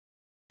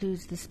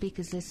Who's the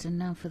speakers list, and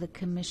now for the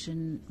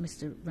Commission,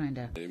 Mr.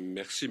 Reynders.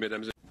 Merci,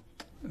 mesdames.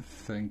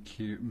 Thank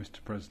you,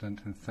 Mr.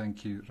 President, and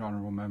thank you,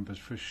 honourable members,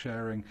 for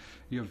sharing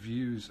your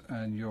views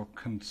and your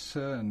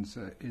concerns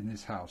in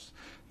this House.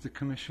 The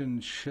Commission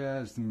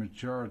shares the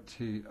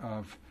majority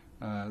of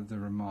the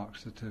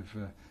remarks that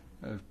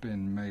have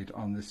been made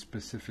on this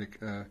specific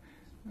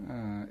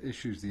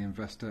issues, the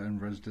investor and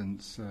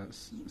residence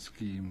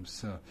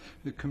schemes.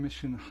 The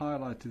Commission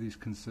highlighted these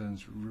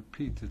concerns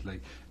repeatedly,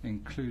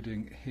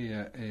 including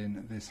here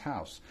in this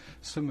House.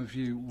 Some of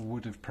you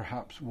would have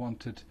perhaps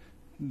wanted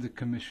the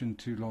Commission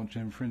to launch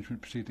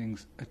infringement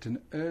proceedings at an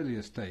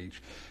earlier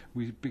stage.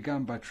 We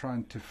began by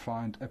trying to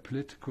find a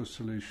political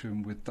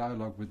solution with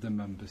dialogue with the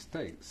Member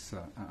States.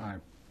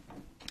 I've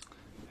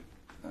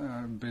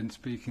been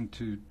speaking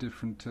to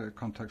different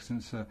contacts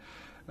since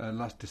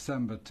last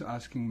December, to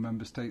asking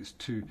Member States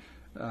to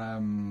put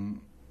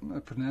an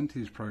end to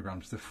these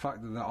programmes. The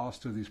fact that there are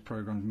still these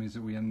programmes means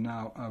that we are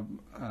now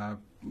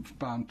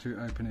bound to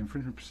open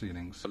infringement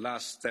proceedings. The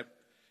last step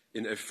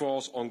in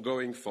efforts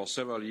ongoing for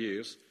several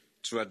years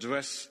to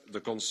address the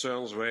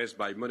concerns raised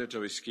by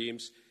monetary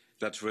schemes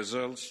that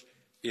result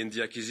in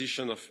the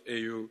acquisition of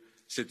EU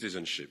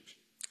citizenship.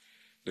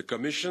 The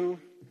Commission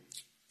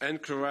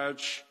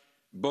encouraged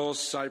both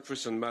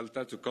Cyprus and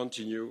Malta to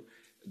continue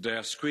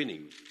their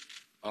screening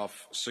of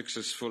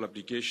successful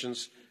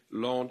applications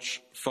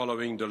launched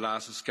following the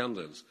last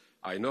scandals.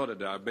 I know that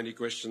there are many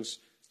questions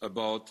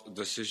about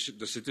the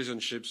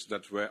citizenships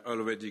that were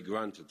already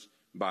granted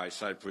by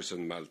Cyprus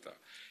and Malta.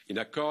 In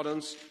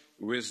accordance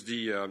with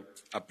the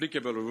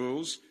applicable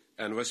rules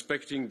and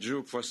respecting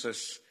due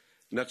process,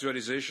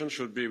 naturalisation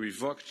should be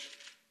revoked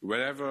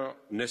wherever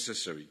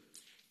necessary.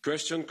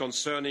 Questions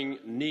concerning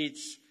need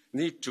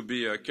to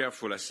be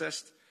carefully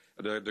assessed.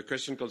 The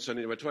question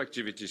concerning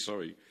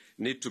retroactivity,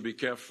 need to be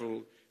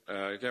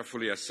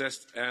carefully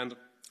assessed, and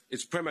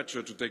it's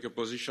premature to take a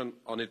position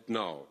on it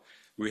now.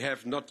 We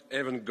have not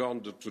even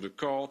gone to the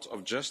Court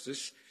of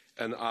Justice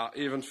and are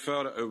even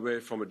further away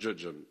from a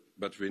judgment.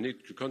 But we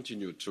need to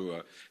continue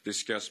to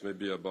discuss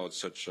maybe about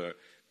such a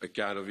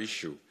kind of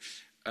issue.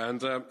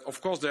 And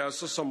of course, there are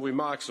also some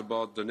remarks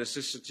about the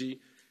necessity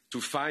to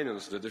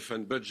finance the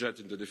different budget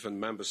in the different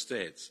member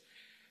states.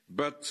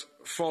 But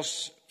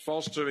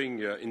fostering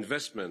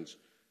investment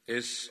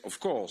is, of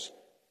course,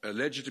 a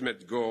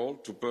legitimate goal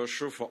to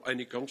pursue for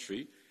any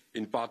country,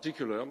 in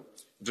particular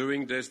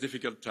during these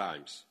difficult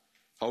times.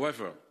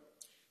 However,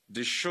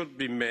 this should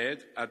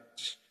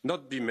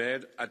not be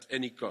made at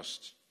any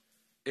cost.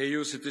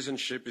 EU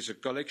citizenship is a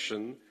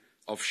collection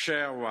of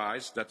shared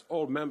rights that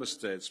all member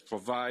states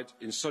provide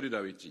in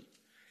solidarity.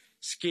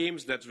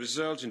 Schemes that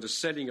result in the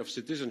selling of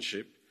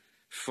citizenship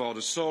for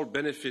the sole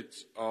benefit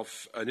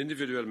of an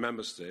individual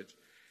member state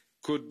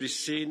could be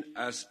seen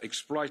as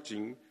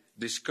exploiting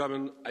this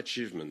common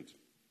achievement.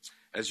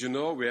 As you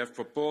know, we have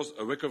proposed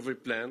a recovery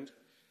plan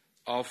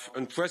of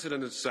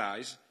unprecedented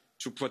size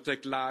to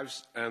protect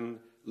lives and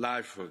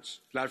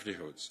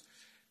livelihoods,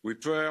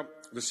 repair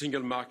the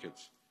single market,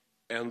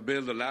 and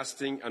build a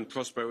lasting and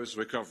prosperous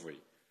recovery.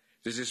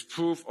 This is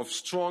proof of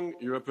strong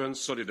European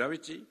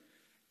solidarity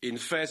in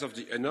face of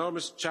the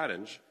enormous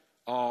challenge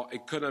our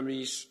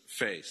economies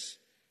face.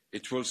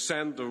 It will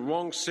send the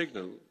wrong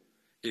signal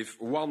if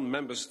one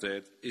member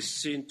state is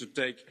seen to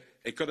take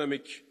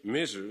economic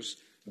measures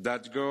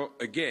that go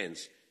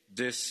against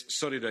this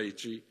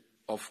solidarity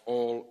of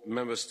all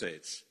member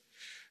states.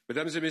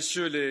 Mesdames et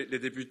messieurs les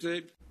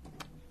députés,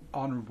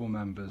 Honourable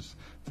members,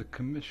 the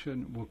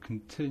Commission will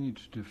continue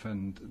to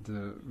defend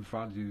the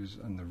values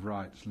and the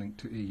rights linked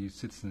to EU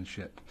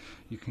citizenship.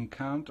 You can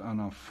count on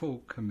our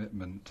full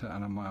commitment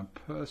and on my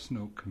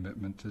personal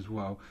commitment as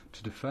well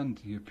to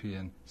defend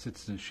European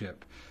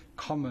citizenship,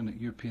 common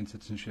European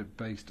citizenship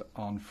based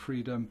on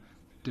freedom,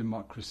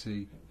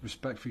 democracy,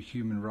 respect for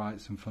human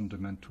rights and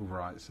fundamental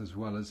rights, as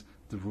well as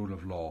the rule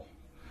of law.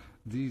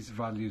 These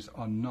values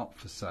are not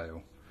for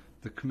sale.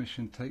 The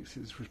Commission takes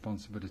its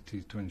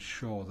responsibility to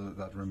ensure that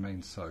that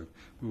remains so.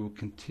 We will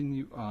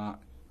continue our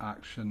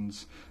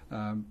actions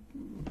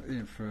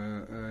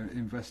for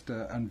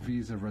investor and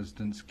visa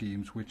resident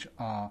schemes which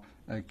are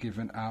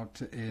given out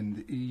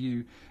in the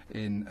EU,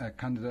 in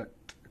candidate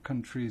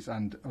countries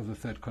and other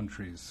third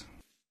countries.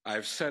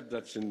 I've said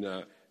that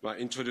in my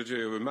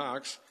introductory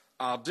remarks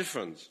are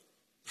different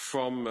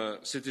from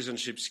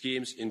citizenship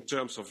schemes in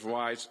terms of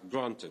rights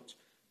granted,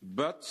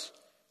 but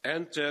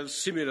entail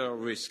similar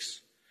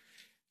risks.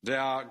 They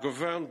are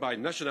governed by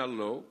national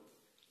law,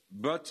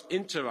 but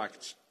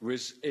interact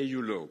with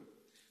EU law.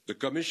 The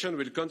Commission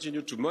will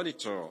continue to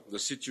monitor the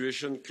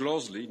situation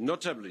closely,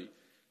 notably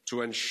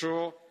to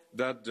ensure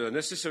that the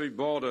necessary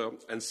border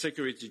and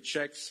security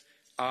checks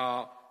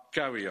are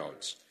carried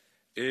out.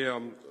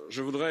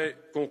 Je voudrais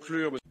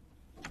conclure.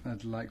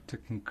 I'd like to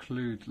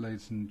conclude,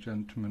 ladies and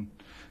gentlemen,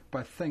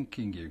 by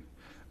thanking you.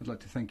 I'd like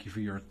to thank you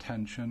for your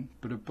attention,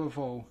 but above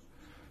all,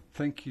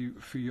 thank you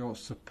for your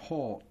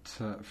support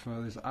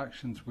for these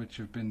actions which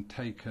have been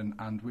taken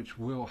and which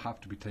will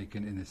have to be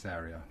taken in this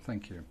area.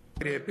 Thank you.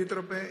 Κύριε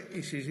Επίτροπε,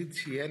 η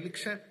συζήτηση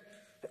έληξε.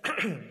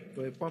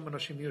 Το επόμενο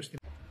σημείο στην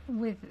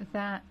With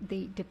that,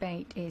 the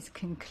debate is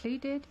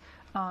concluded.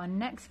 Our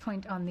next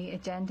point on the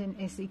agenda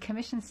is the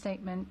Commission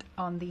statement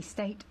on the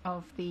state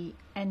of the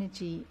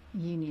Energy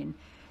Union.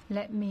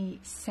 Let me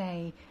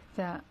say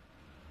that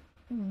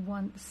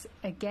once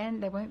again,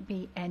 there won't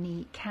be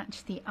any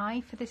catch the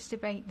eye for this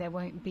debate. There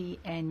won't be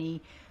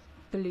any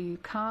blue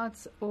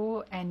cards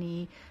or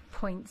any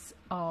points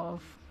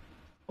of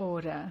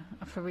order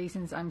for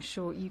reasons I'm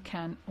sure you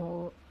can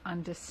all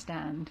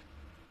understand.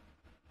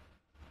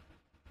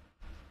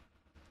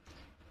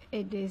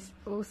 It is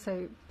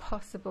also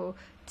possible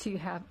to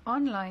have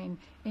online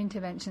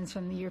interventions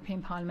from the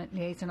European Parliament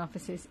liaison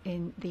offices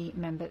in the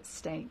member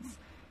states.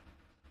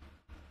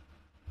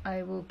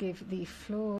 I will give the floor